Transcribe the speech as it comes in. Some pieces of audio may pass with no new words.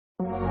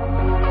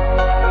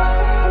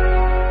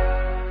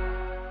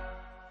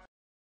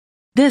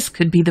This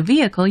could be the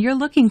vehicle you're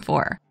looking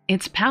for.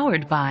 It's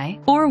powered by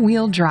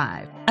four-wheel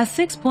drive, a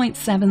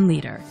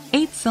 6.7-liter,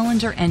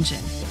 8-cylinder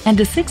engine, and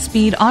a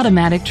 6-speed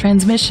automatic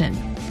transmission.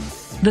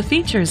 The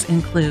features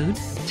include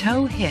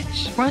tow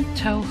hitch, front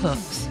tow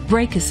hooks,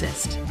 brake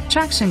assist,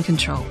 traction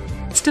control,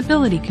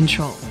 stability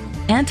control,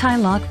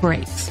 anti-lock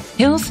brakes,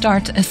 hill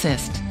start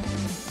assist.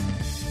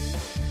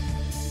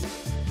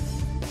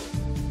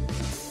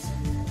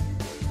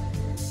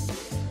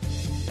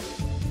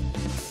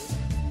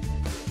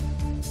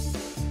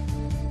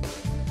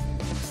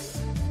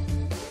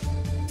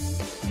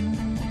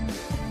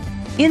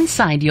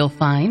 Inside you'll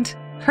find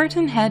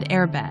curtain head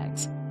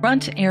airbags,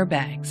 front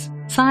airbags,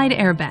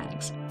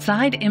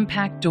 side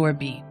impact door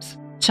beams,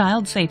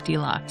 child safety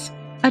locks,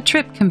 a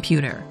trip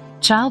computer,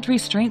 child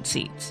restraint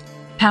seats,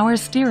 power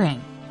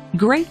steering.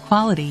 Great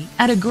quality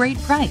at a great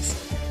price.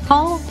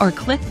 Call or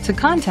click to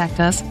contact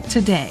us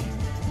today.